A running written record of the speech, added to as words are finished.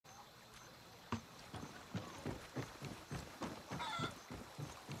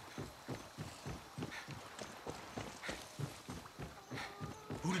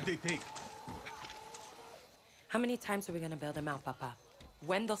Who did they take? How many times are we gonna bail them out, Papa?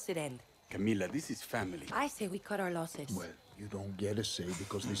 When does it end? Camila, this is family. I say we cut our losses. Well, you don't get a say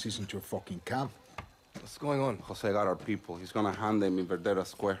because this isn't your fucking camp. What's going on? Jose got our people. He's gonna hand them in Verdera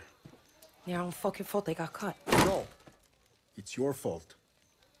Square. Their own fucking fault they got caught. No. It's your fault.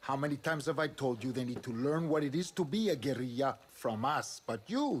 How many times have I told you they need to learn what it is to be a guerrilla from us? But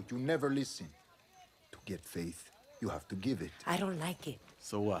you never listen. To get faith, you have to give it. I don't like it.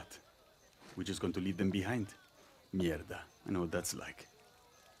 So what? We're just going to leave them behind? Mierda. I know what that's like.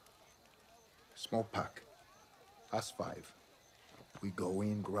 Small pack. Us 5. We go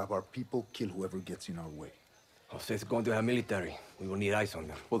in, grab our people, kill whoever gets in our way. Jose's going to have military. We will need eyes on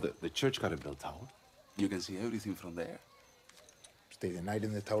them. Well, the church got a bell tower. You can see everything from there. Stay the night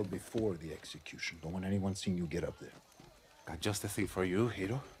in the tower before the execution. Don't want anyone seeing you get up there. Got just the thing for you,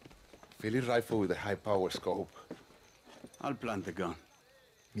 hero. Philly rifle with a high-power scope. I'll plant the gun.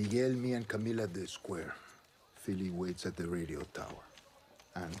 Miguel, me, and Camila at the square. Philly waits at the radio tower.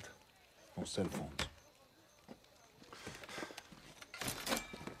 And no cell phones.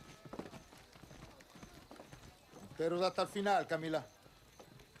 Punteros hasta el final, Camila.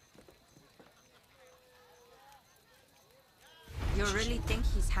 You really think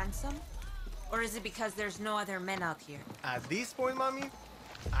he's handsome? Or is it because there's no other men out here? At this point, Mommy,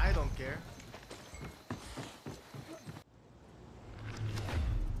 I don't care.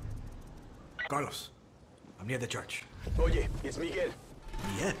 Carlos, I'm near the church. Oye, it's Miguel.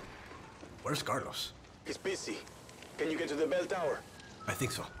 Miguel? Where's Carlos? He's busy. Can you get to the bell tower? I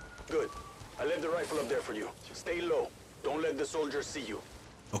think so. Good. I left the rifle up there for you. Stay low. Don't let the soldiers see you.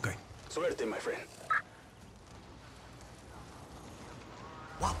 Okay. Suerte, my friend.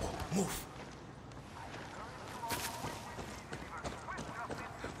 Guapo, move.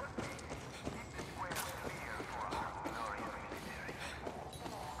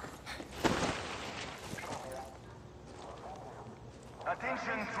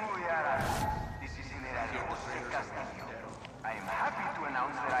 Attention, true Yaras. This is General Jose Castillo. I am happy to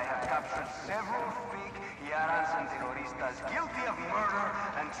announce that I have captured several fake Yaras and terroristas guilty of murder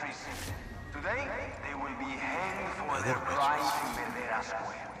and treason. Today, they will be hanged for their crimes in Verdera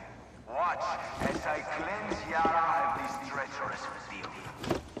Square. Watch as I cleanse Yara of this treacherous filth.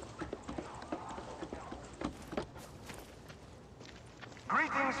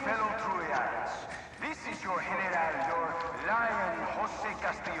 Greetings, fellow true Yaras. This is your General, your Lion Jose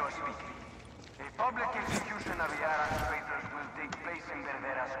Castillo speaking. A public execution of Yaran traitors will take place in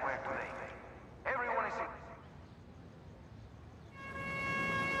Verdera Square today. Everyone is...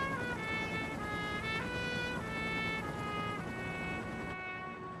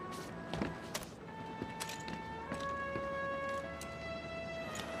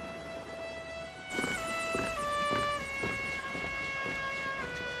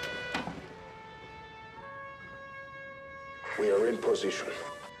 We are in position.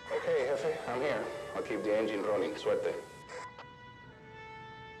 Okay, Jefe, I'm here. I'll keep the engine running. Suerte.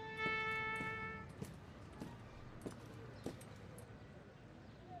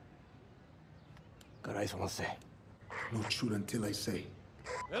 Got eyes on Jose. Don't shoot until I say.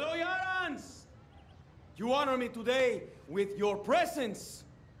 Hello, Yarans! You honor me today with your presence,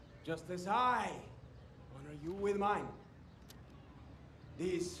 just as I honor you with mine.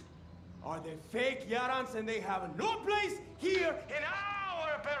 These are the fake Yarans, and they have no place here in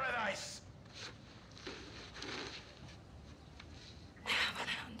our paradise!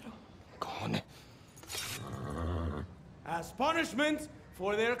 Cojones. As punishment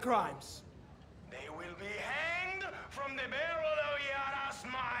for their crimes, they will be hanged from the barrel of Yara's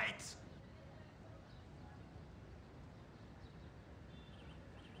might!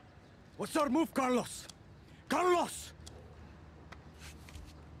 What's our move, Carlos? Carlos!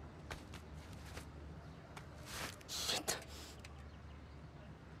 Shit.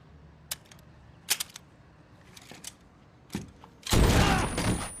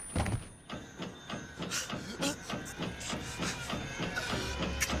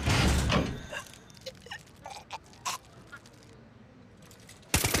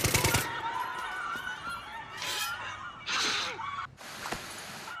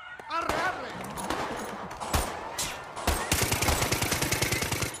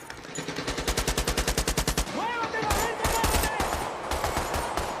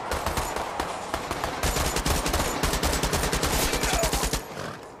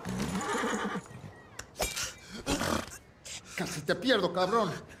 Casi te pierdo,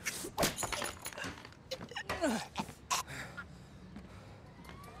 cabrón.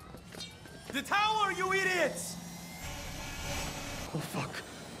 The tower, you idiots! Oh, fuck.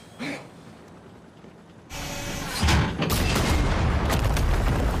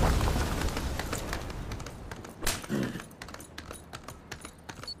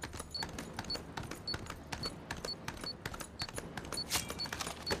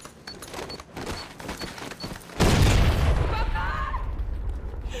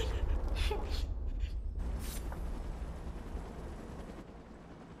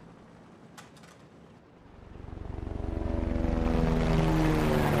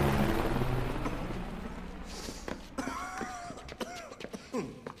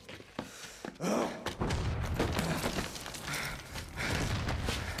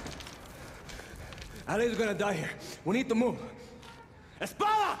 Ali's gonna die here. We need to move.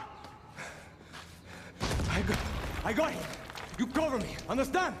 Espada! I got him. You cover me,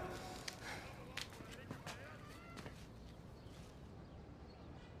 understand?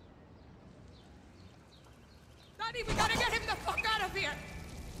 Daddy, we gotta get him the fuck out of here!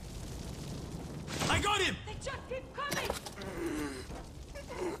 I got him! They just keep coming!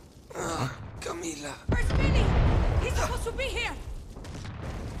 Camila. Where's Billy? He's supposed to be here!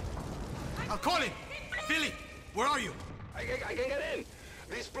 I'll call him! Billy, where are you? I can get in.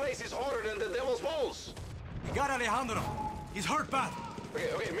 This place is hotter than the Devil's Balls. We got Alejandro. He's hurt bad.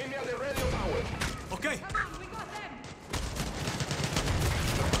 Okay, meet me at the radio tower. Okay. Come on, we got them!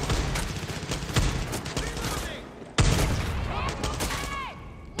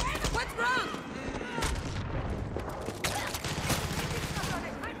 What's wrong?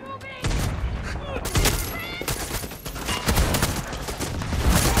 I'm moving!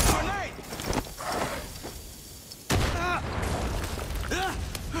 Grenade!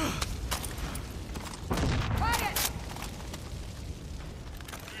 Quiet!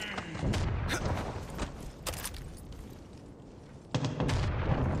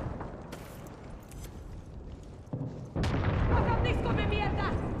 ¡Baja disco, me mierda!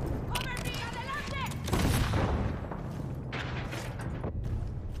 ¡Cover me, adelante!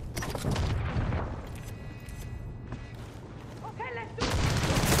 Okay, let's do it!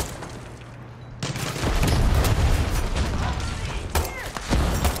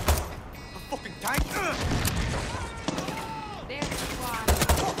 A fucking tank! There you are.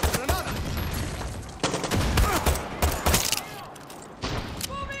 Granada!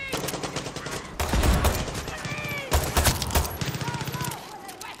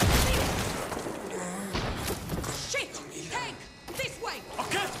 Shit! Tank! This way!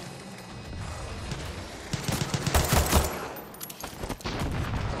 Okay!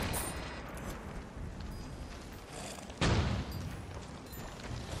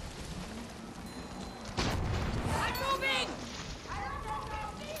 I'm moving!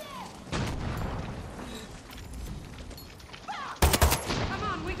 Come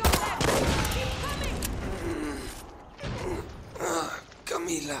on, we got them! Keep coming!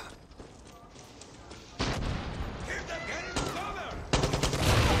 Camila.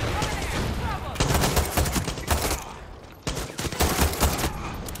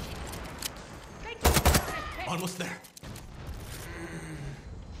 Almost there.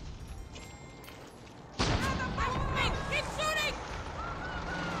 Keep shooting!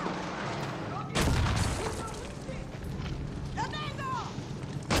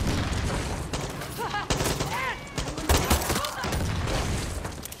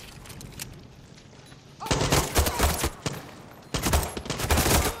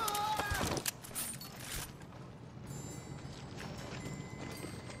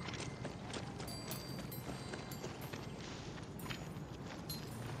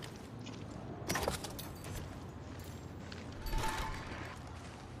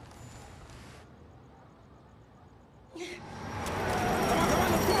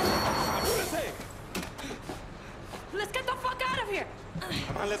 Let's get the fuck out of here!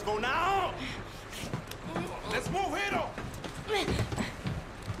 Come on, let's go now! Let's move, Hero!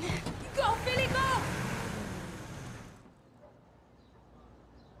 Go, Billy, go!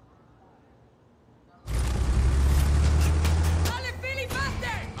 Dale, Billy,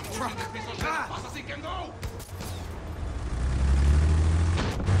 faster! Truck! Fast can go.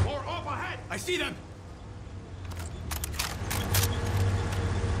 More up ahead. I see them!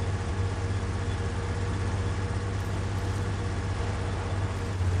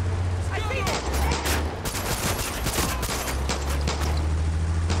 I see them!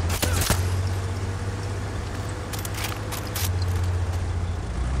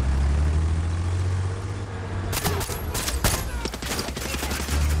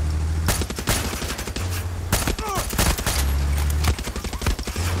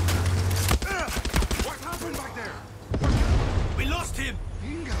 What happened back there? We lost him!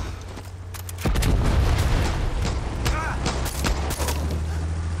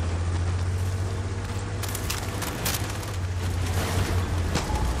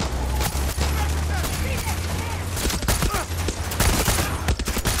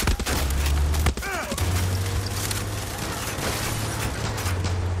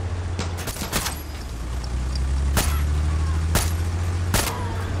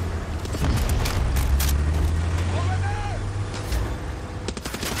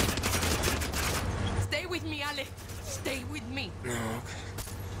 Stay with me, Ale. Stay with me. No,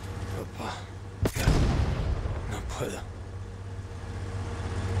 papá. No puedo.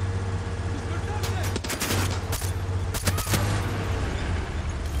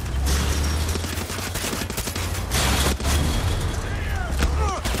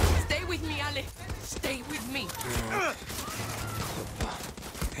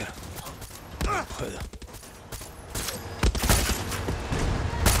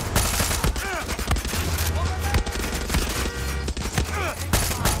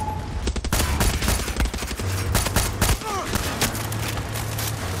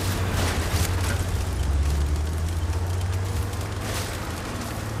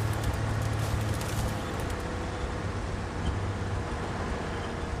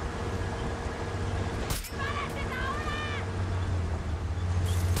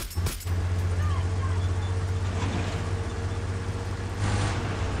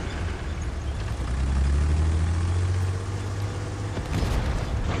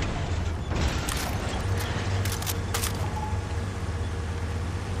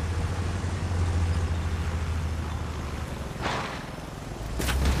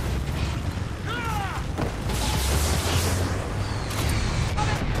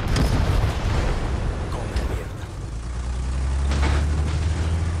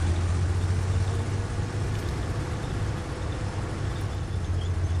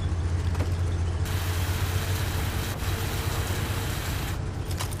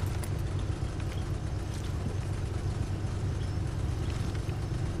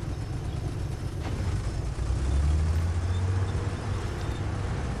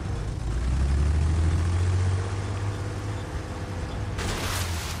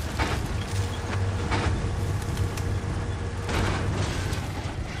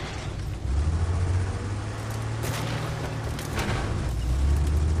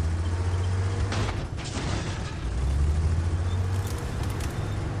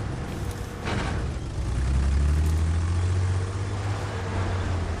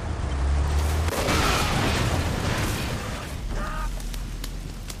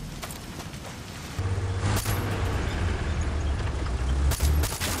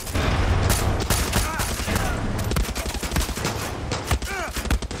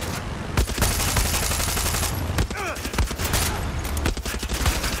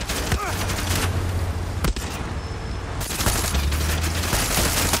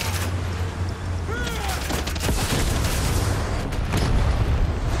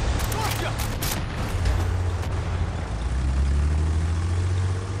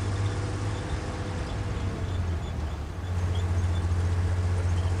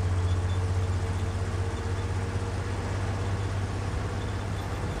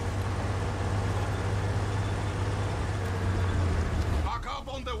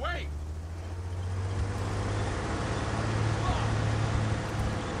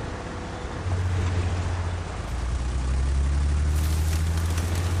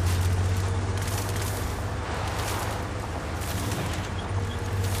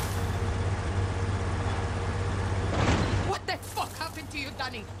 the fuck happened to you,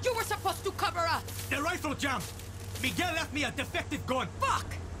 Danny? You were supposed to cover us! The rifle jammed! Miguel left me a defective gun! Fuck!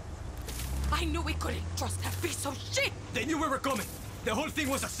 I knew we couldn't trust that piece of shit! They knew we were coming! The whole thing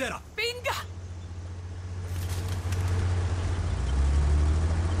was a setup! Binga!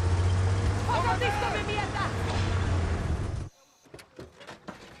 ¡Fuck disco, mi mierda!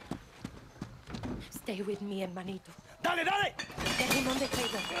 Stay with me, hermanito. Dale, dale! Get him on the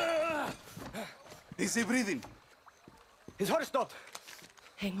table. Is he breathing? His heart stopped!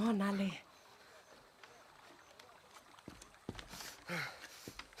 Hang on, Ale.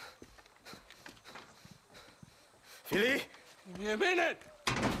 Philly? Give me a minute!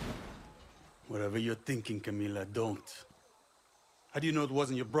 Whatever you're thinking, Camila, don't. How do you know it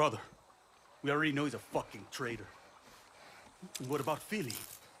wasn't your brother? We already know he's a fucking traitor. And what about Philly?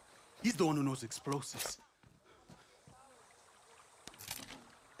 He's the one who knows explosives.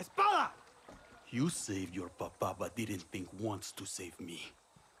 Espada! You saved your papa, but didn't think once to save me.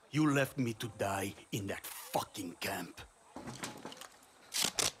 You left me to die in that fucking camp.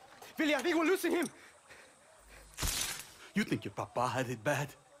 Philly, I think we're losing him! You think your papa had it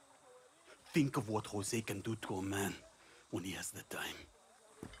bad? Think of what Jose can do to a man when he has the time.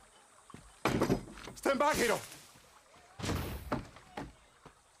 Stand back, Hiro!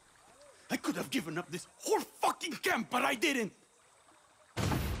 I could have given up this whole fucking camp, but I didn't!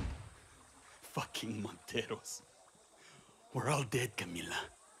 Fucking Monteros. We're all dead, Camila.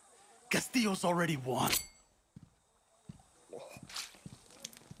 Castillo's already won.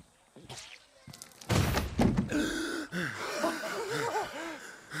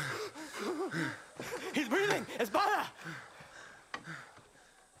 He's breathing! Espada!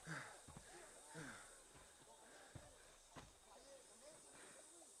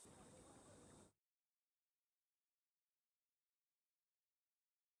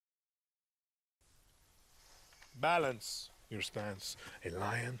 Balance your stance. A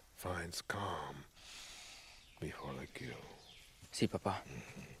lion finds calm before the kill. Sí, papá.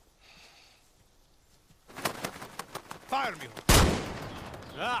 Fire me!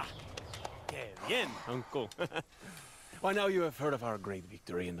 Ah! Que bien, uncle. Well, now you have heard of our great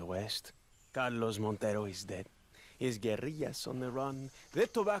victory in the West. Carlos Montero is dead. His guerrillas on the run. The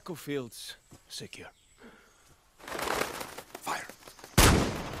tobacco fields secure. Fire!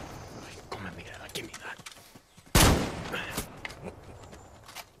 Ay, come mira, give me that.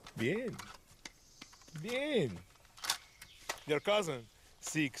 Bien. Bien. Your cousin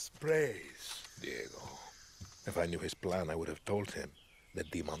seeks praise, Diego. If I knew his plan, I would have told him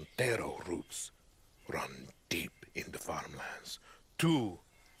that the Montero roots run deep in the farmlands.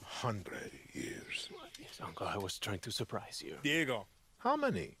 200 years. Yes, uncle, I was trying to surprise you. Diego, how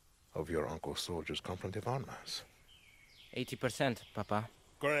many of your uncle's soldiers come from the farmlands? 80%, Papa.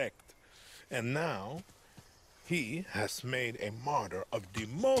 Correct. And now, he has made a martyr of the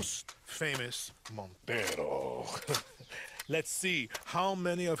most famous Montero. Let's see how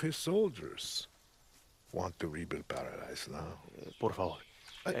many of his soldiers want to rebuild paradise now. Por favor.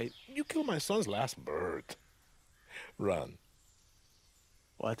 You killed my son's last bird. Run.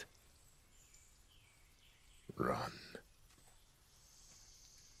 What? Run.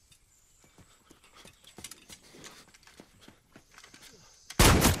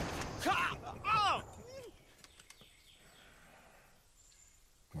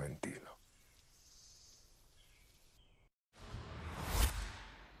 Mentilo.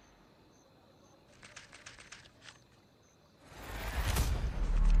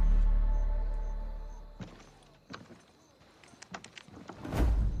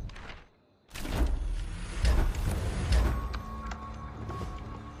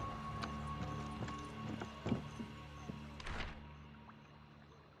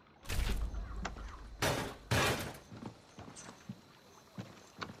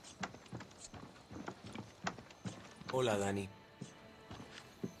 Hola, Danny.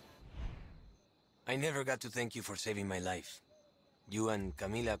 I never got to thank you for saving my life. You and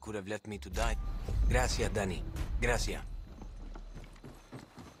Camila could have left me to die. Gracias, Danny. Gracias.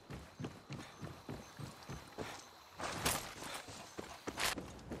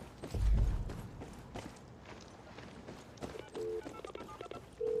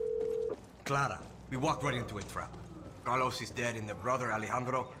 Clara, we walked right into a trap. Carlos is dead and the brother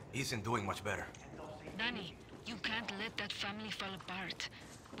Alejandro isn't doing much better. Danny, you can't let that family fall apart.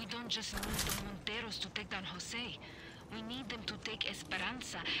 We don't just need the Monteros to take down Jose. We need them to take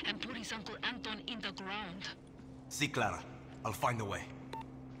Esperanza and put his Uncle Anton in the ground. See, Clara. I'll find a way.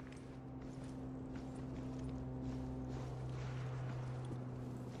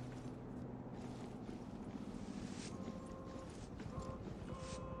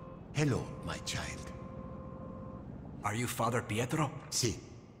 Hello, my child. Are you Father Pietro? Si.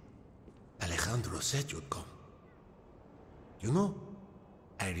 Alejandro said you'd come. You know,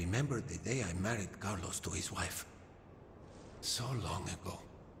 I remember the day I married Carlos to his wife. So long ago.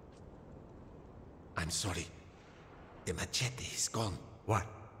 I'm sorry. The machete is gone. What?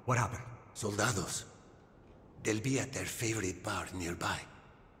 What happened? Soldados. They'll be at their favorite bar nearby.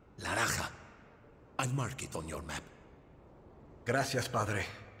 La Raja. I'll mark it on your map. Gracias, Padre.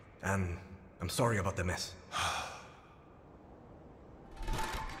 And I'm sorry about the mess.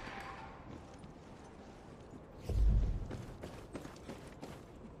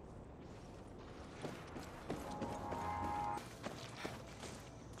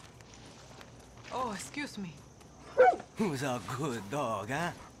 Oh, excuse me. Who's a good dog,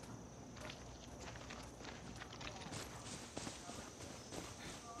 huh?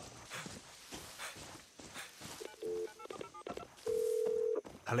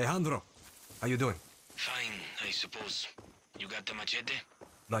 Alejandro, how you doing? Fine, I suppose. You got the machete?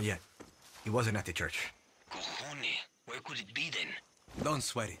 Not yet. He wasn't at the church. Cojone, where could it be then? Don't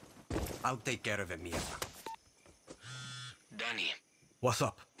sweat it. I'll take care of it, mierda. Danny. What's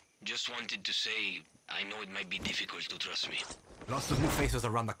up? Just wanted to say, I know it might be difficult to trust me. Lots of new faces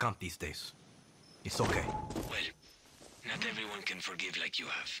around the camp these days. It's okay. Well, not everyone can forgive like you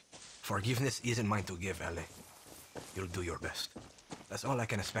have. Forgiveness isn't mine to give, Ale. You'll do your best. That's all I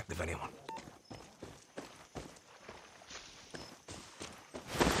can expect of anyone.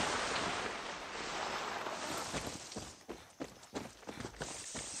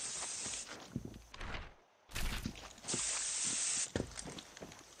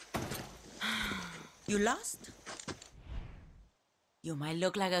 You lost? You might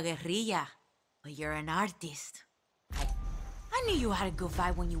look like a guerrilla, but you're an artist. I knew you had a good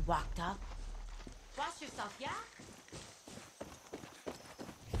vibe when you walked up. Watch yourself, yeah?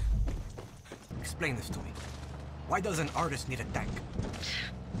 Explain this to me. Why does an artist need a tank?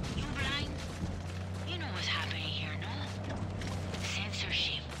 You blind? You know what's happening here, no?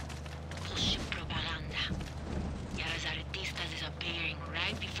 Censorship. Bullshit propaganda. Ya las artistas disappearing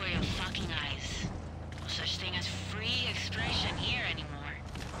right before your fucking eyes. No such thing as free expression here anymore.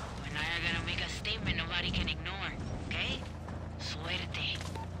 When I are gonna make a statement nobody can ignore, okay? Suerte.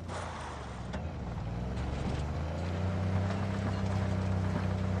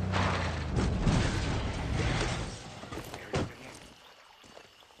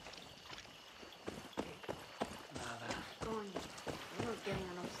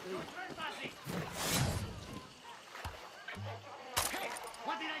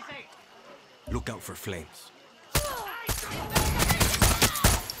 Look out for flames.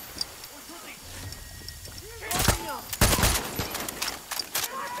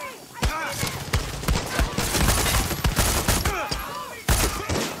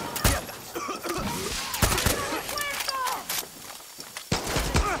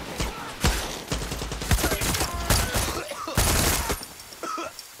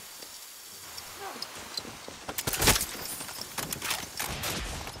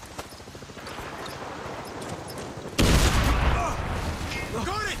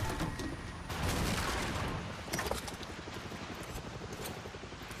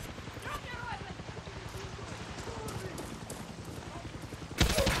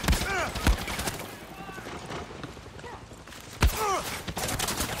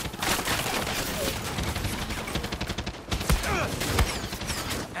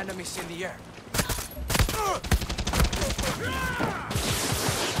 Enemies in the air.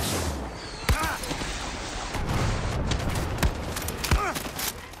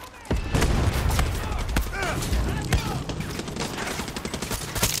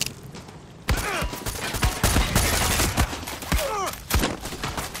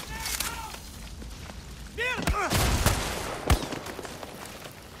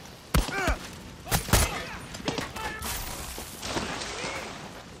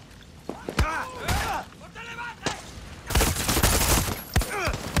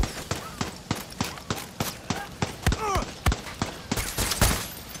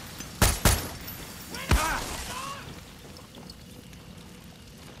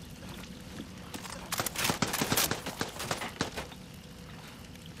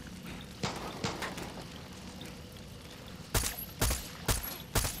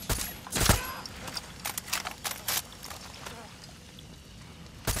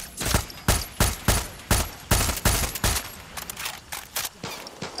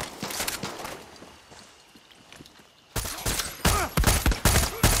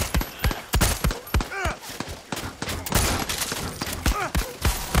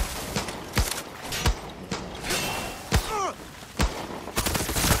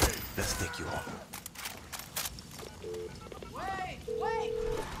 Let's take you home. Wait! Wait!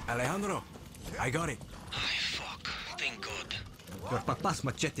 Alejandro, I got it. Fuck. Thank God. Your papa's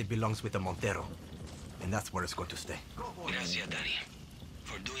machete belongs with the Montero. And that's where it's going to stay. Gracias, Danny.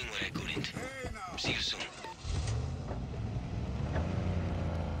 For doing what I couldn't. See you soon.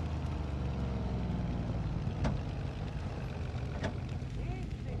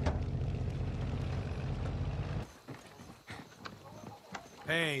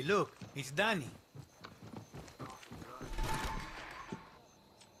 Hey, look, it's Danny.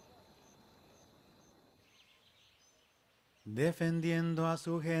 Defendiendo a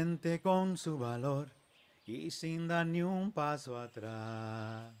su gente con su valor y sin dar ni un paso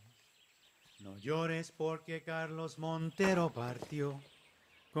atrás. No llores porque Carlos Montero partió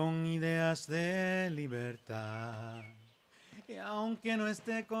con ideas de libertad. Y aunque no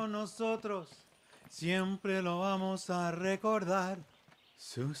esté con nosotros, siempre lo vamos a recordar.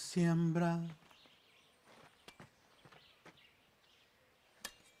 Su siembra.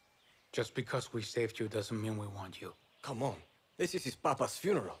 Just because we saved you doesn't mean we want you. Come on. This is his papa's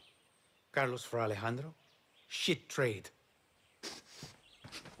funeral. Carlos for Alejandro? Shit trade.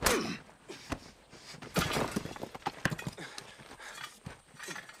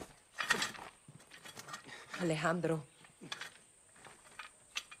 Alejandro.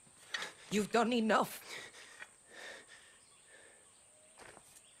 You've done enough.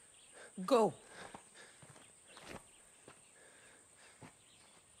 Go.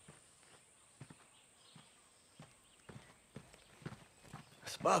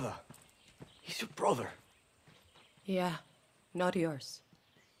 Espada. He's your brother. Yeah, not yours.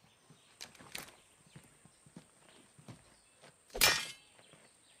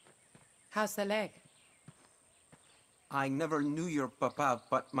 How's the leg? I never knew your papa,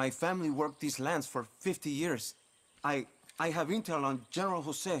 but my family worked these lands for 50 years. I have intel on General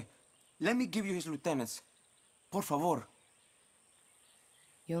Jose. Let me give you his lieutenants. Por favor.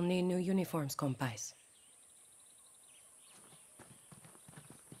 You'll need new uniforms, compais.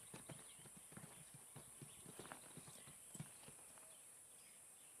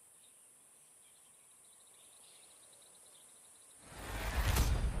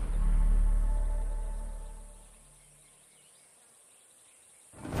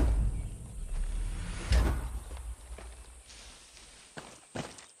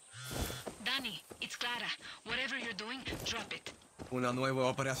 Danny, it's Clara. Whatever you're doing, drop it. Una nueva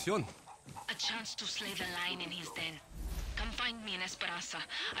operación. A chance to slay the lion in his den. Come find me in Esperanza.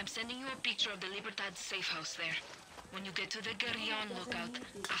 I'm sending you a picture of the Libertad safe house there. When you get to the Guerrillon lookout,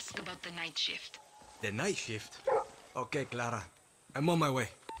 ask about the night shift. The night shift? Okay, Clara. I'm on my way.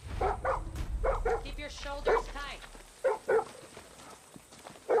 Keep your shoulders tight.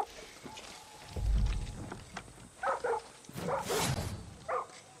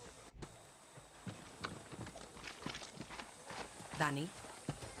 Danny?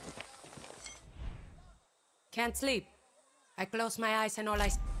 Can't sleep. I close my eyes and all I...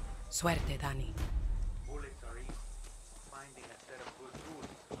 Suerte, Danny. Bullets are easy. Finding a set of good tools.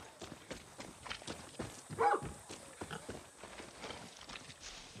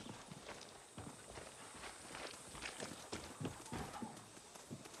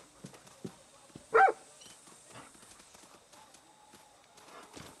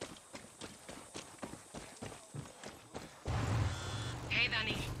 Hey,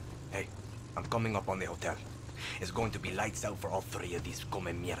 Danny. Hey, I'm coming up on the hotel. It's going to be lights out for all three of these come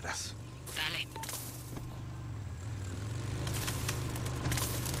mierdas. Dale.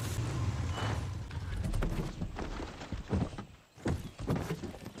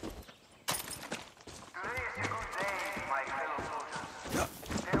 Today is a good day, my fellow soldiers.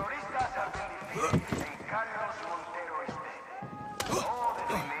 Terroristas have been defeated and Carlos Montero is dead. All that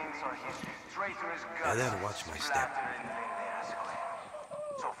remains are his traitorous guts I better watch my step. splattered in Vendetta Square.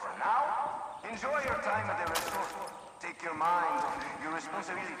 So for now, enjoy your time at the resort. Take your mind off your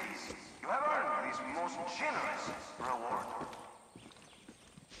responsibilities. You have earned this most generous reward.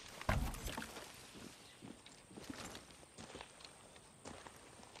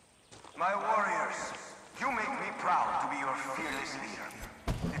 My warriors, you make me proud to be your fearless leader.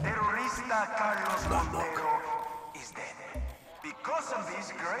 The terrorista Carlos Montero is dead. Because of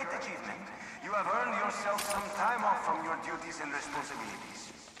this great achievement, you have earned yourself some time off from your duties and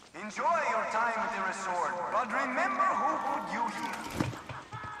responsibilities. Enjoy your time at the resort, but remember who put you here.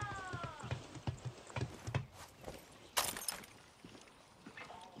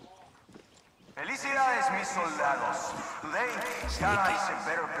 Felicidades, mis soldados. Today, Sara is a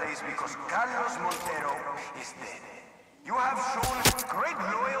better place because Carlos Montero is dead. You have shown great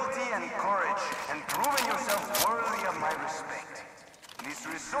loyalty and courage and proven yourself worthy of my respect. This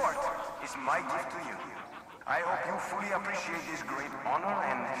resort is my gift to you. I hope you fully appreciate this great honor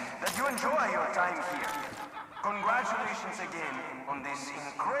and that you enjoy your time here. Congratulations again on this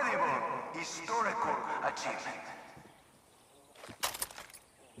incredible, historical achievement.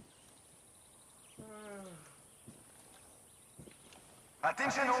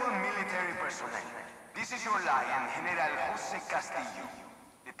 Attention all military personnel. This is your lion, General Jose Castillo.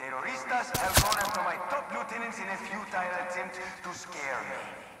 The terroristas have gone after my top lieutenants in a futile attempt to scare me.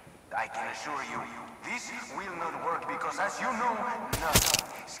 I can assure you, this will not work because, as you know, nothing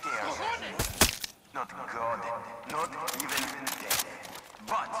scares me. Not God, not even death.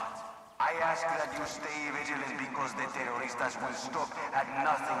 But I ask that you stay vigilant because the terroristas will stop at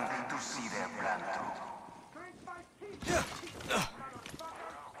nothing to see their plan through.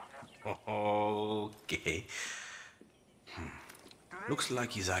 Okay. Looks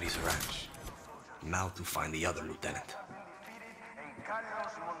like he's at his ranch. Now to find the other lieutenant.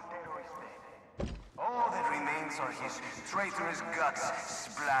 All that remains are his traitorous guts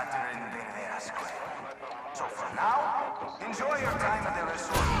splattered in Verdera Square. So for now, enjoy your time at the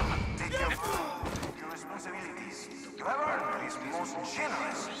resort. Take your food, your responsibilities. You have earned his most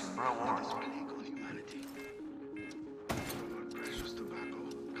generous reward.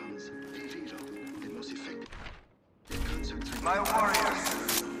 My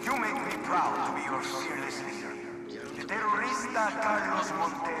warriors, you make me proud to be your fearless leader. The terrorista Carlos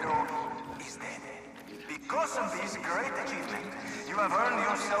Montero is dead. Because of this great achievement, you have earned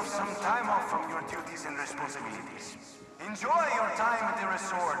yourself some time off from your duties and responsibilities. Enjoy your time at the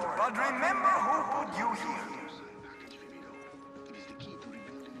resort, but remember who put you here.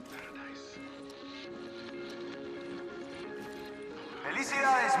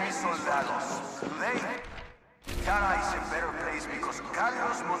 Felicidades, mis soldados. Today, Cara is a better place because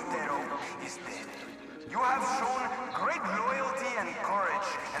Carlos Montero is dead. You have shown great loyalty and courage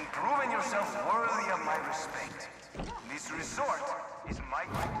and proven yourself worthy of my respect. This resort is my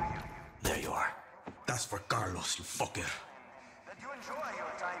gift to you. There you are. That's for Carlos, you fucker. That you enjoy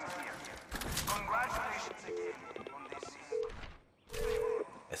your time here. Congratulations again on this.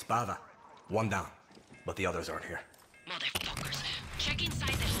 Espada. One down. But the others aren't here. Motherfuckers. Check inside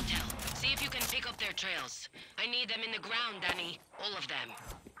the hotel. See if you can pick up their trails. I need them in the ground, Danny. All of them.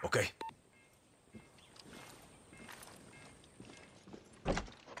 Okay.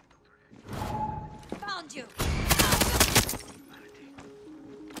 Found you!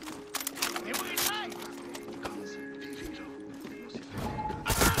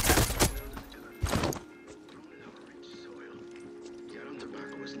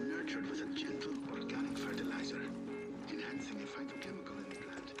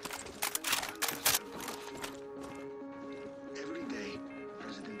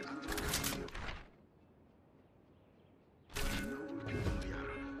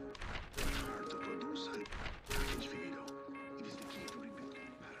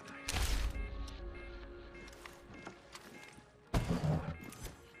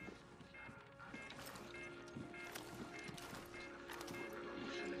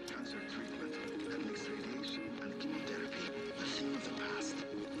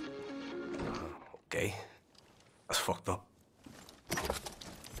 Okay. That's fucked up.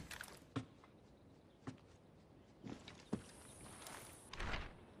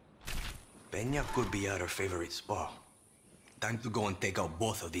 Peña could be at her favorite spa. Time to go and take out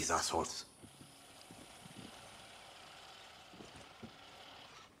both of these assholes.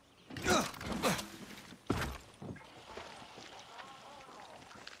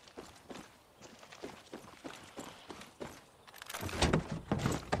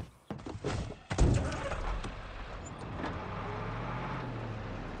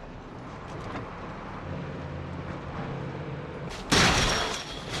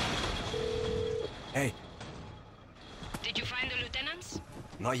 Hey. Did you find the lieutenants?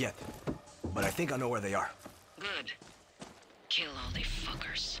 Not yet. But I think I know where they are. Good. Kill all the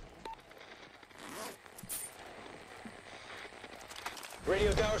fuckers.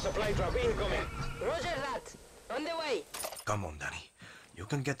 Radio tower supply drop incoming. Roger that. On the way. Come on, Danny. You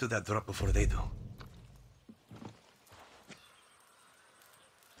can get to that drop before they do.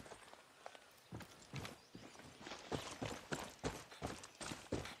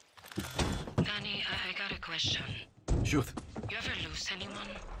 Danny, I got a question. Shoot. You ever lose anyone?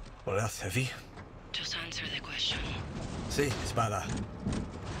 Well, that's heavy. Just answer the question. See, Espada.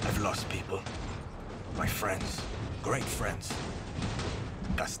 I've lost people. My friends. Great friends.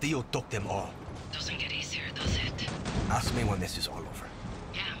 Castillo took them all. Doesn't get easier, does it? Ask me when this is all over.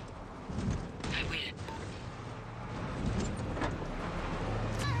 Yeah. I will.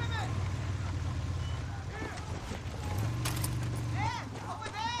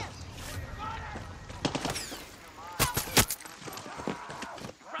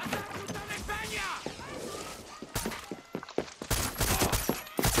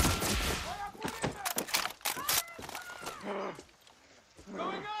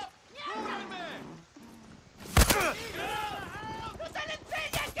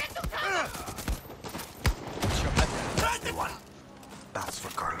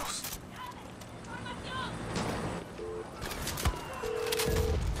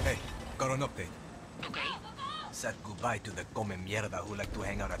 got an update. Okay. Said goodbye to the come mierda who like to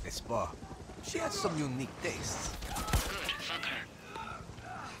hang out at the spa. She has some unique tastes. Good, fuck her.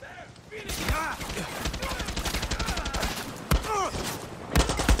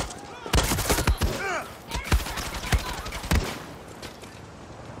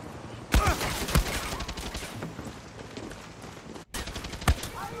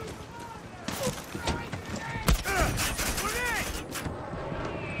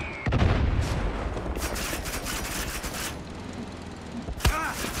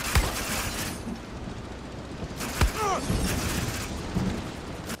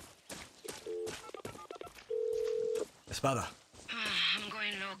 Espada, I'm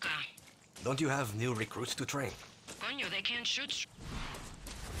going loca. don't you have new recruits to train? Coño, they can't shoot.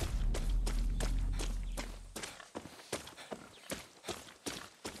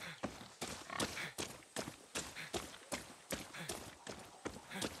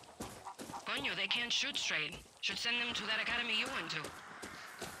 Coño, they can't shoot straight. Should send them to that academy you went to.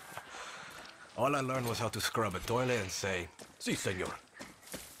 All I learned was how to scrub a toilet and say, "Si, senor."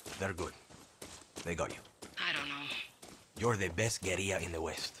 They're good. They got you. I don't know. You're the best guerrilla in the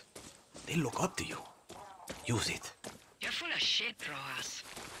West. They look up to you. Use it. You're full of shit, Rojas.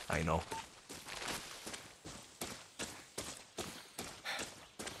 I know.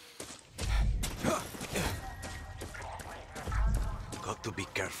 Got to be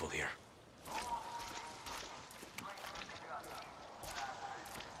careful here.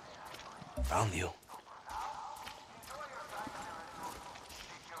 Found you.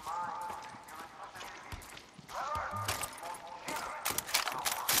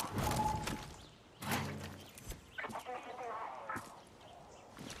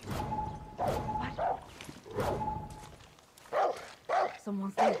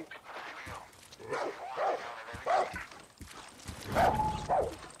 Someone's there.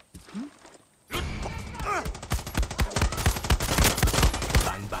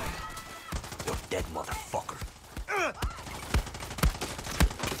 Bang, bang. You're dead, motherfucker.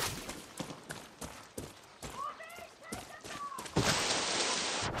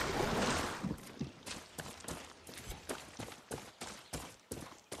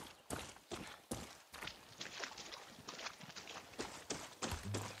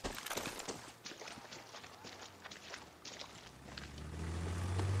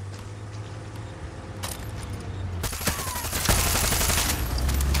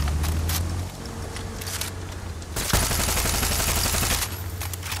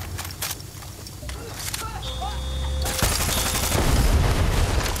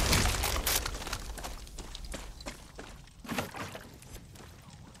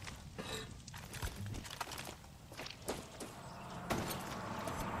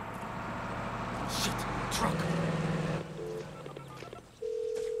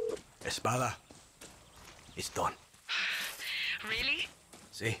 Espada, it's done. Really?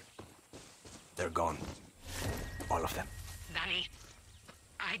 See? They're gone. All of them. Danny,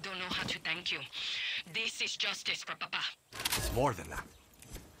 I don't know how to thank you. This is justice for Papa. It's more than that.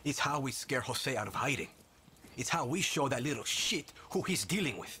 It's how we scare Jose out of hiding. It's how we show that little shit who he's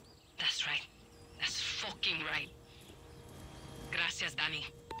dealing with. That's right. That's fucking right. Gracias, Danny.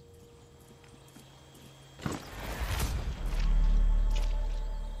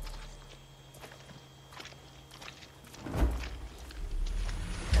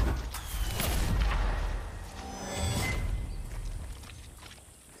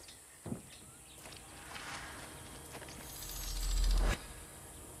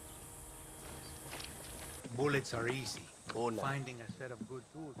 Bullets are easy. Finding a set of good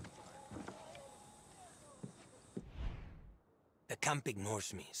tools. The camp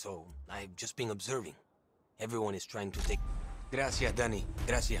ignores me, so I've just been observing. Everyone is trying to take... Gracias, Danny.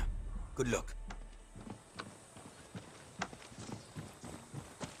 Gracias. Good luck.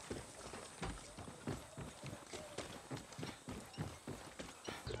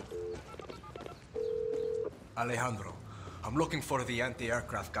 Alejandro, I'm looking for the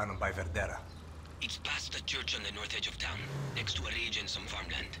anti-aircraft cannon by Verdera. It's past the church on the north edge of town, next to a ridge and some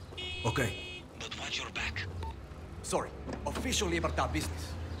farmland. Okay. But watch your back. Sorry. Official Libertad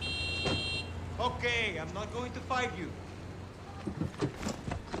business. Okay, I'm not going to fight you.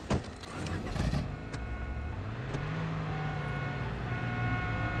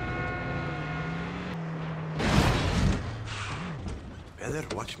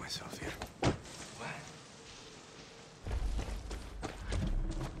 Better watch myself here.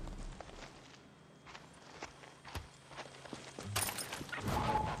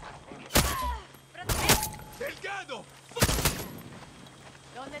 ¡Delgado!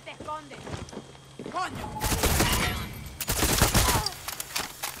 ¿Dónde te escondes? ¡Coño!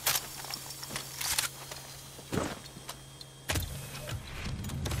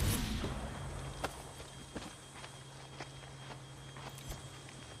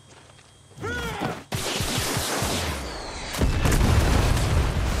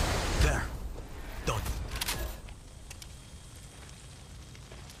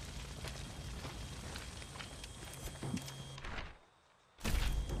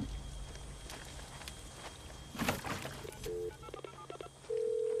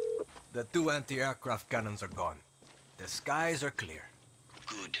 The 2 anti-aircraft cannons are gone. The skies are clear.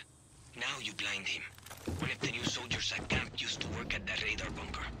 Good. Now you blind him. One of the new soldiers at camp used to work at the radar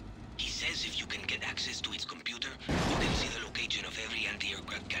bunker. He says if you can get access to its computer, you can see the location of every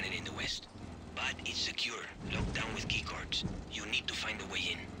anti-aircraft cannon in the west. But it's secure, locked down with keycards. You need to find a way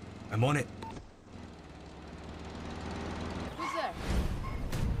in. I'm on it. Who's there?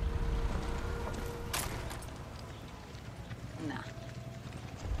 Nah.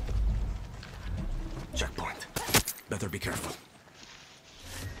 Checkpoint. Better be careful.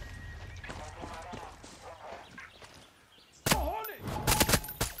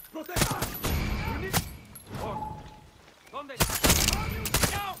 ¿Dónde?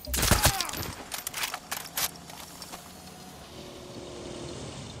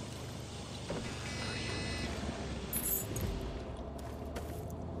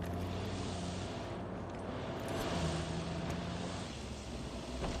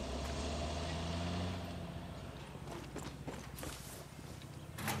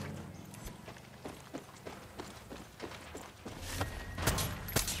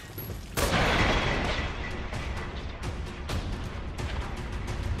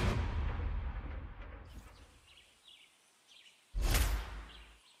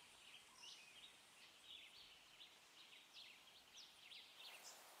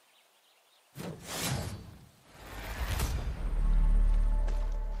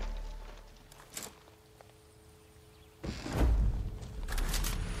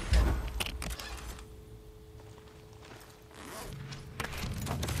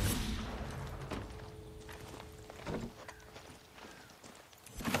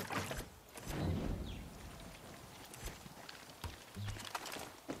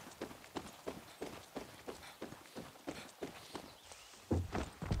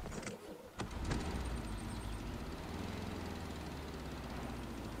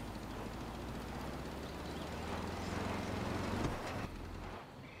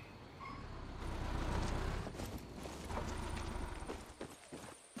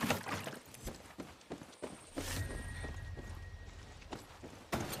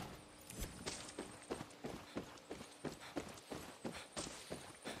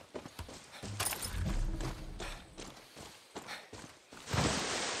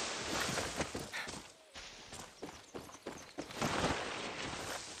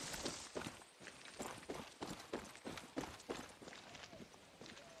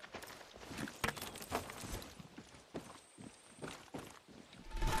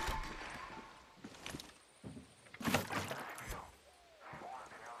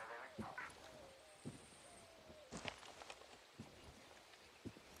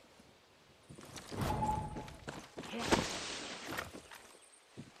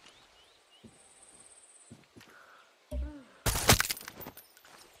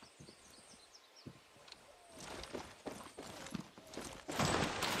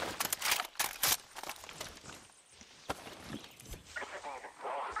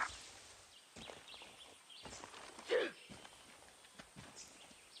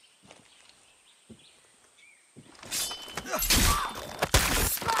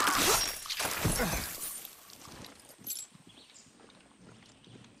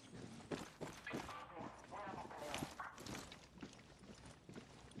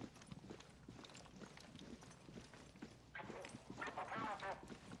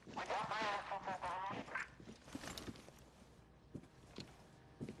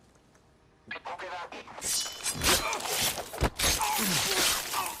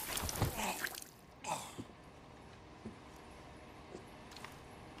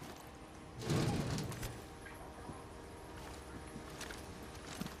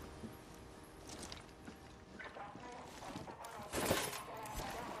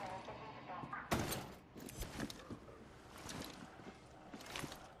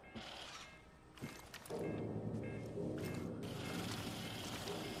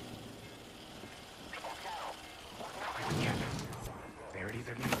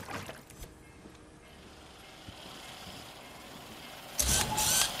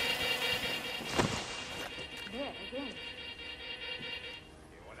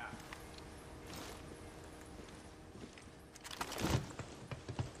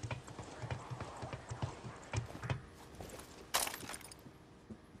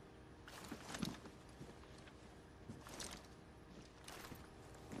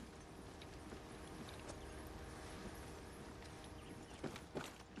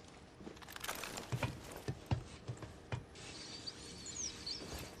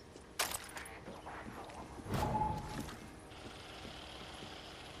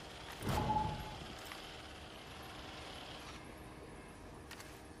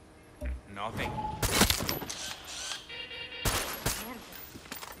 No, thank you.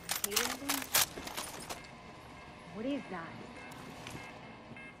 What is that?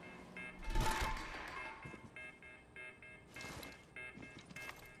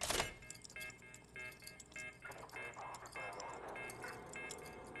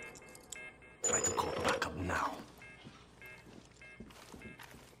 Try to call backup now.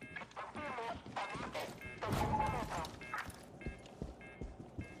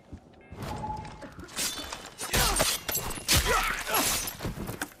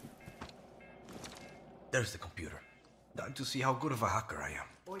 There's the computer. Time to see how good of a hacker I am.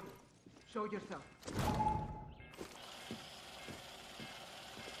 Oye, show yourself.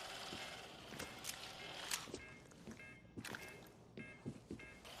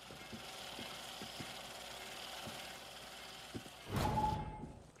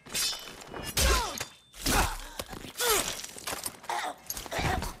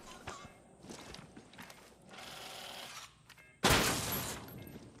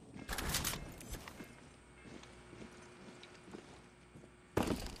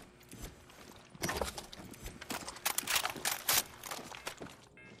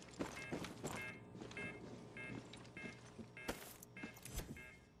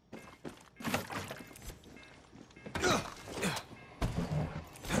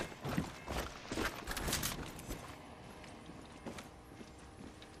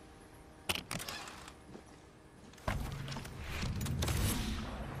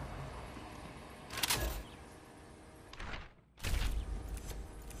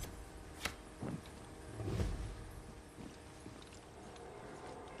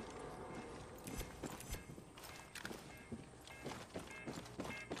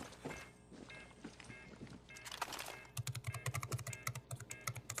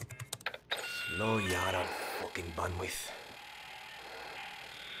 No yada fucking bandwidth.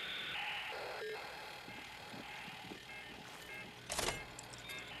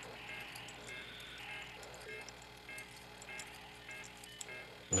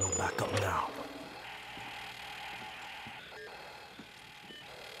 No backup now.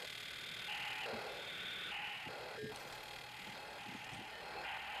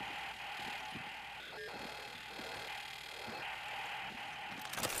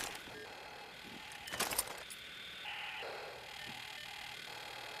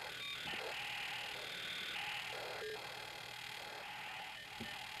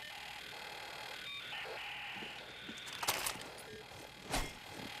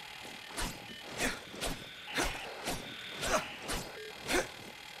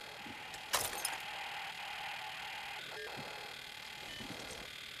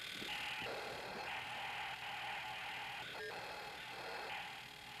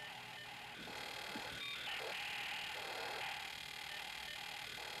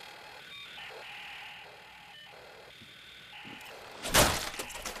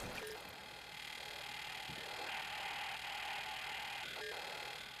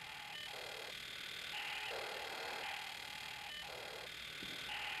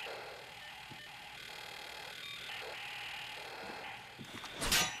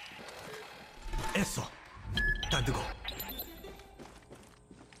 Eso. Time to go.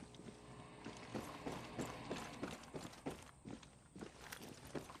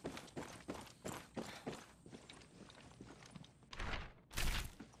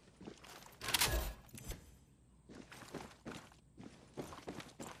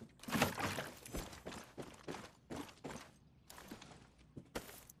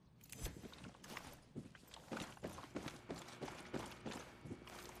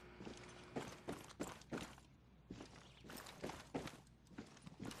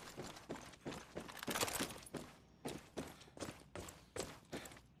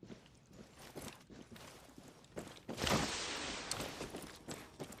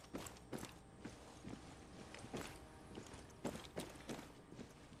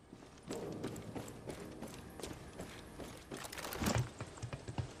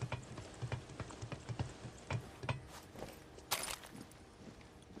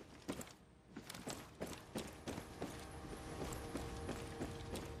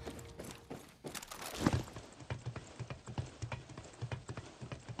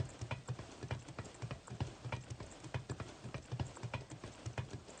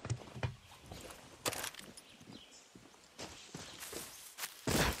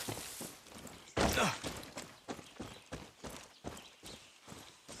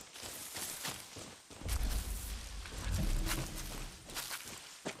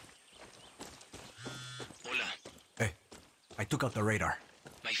 I took out the radar.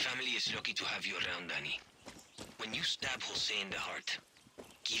 My family is lucky to have you around, Danny. When you stab Jose in the heart,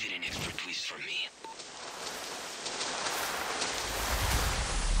 give it an extra twist for me.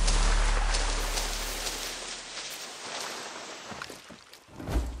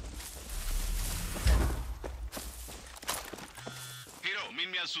 Hiro,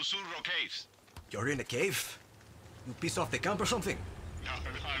 meet me at Susurro Caves. You're in a cave? You pissed off the camp or something? No.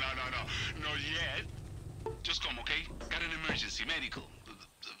 Not yet. Just come, okay? Got an emergency, medical.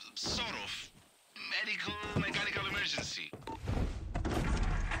 Sort of. Medical, mechanical emergency.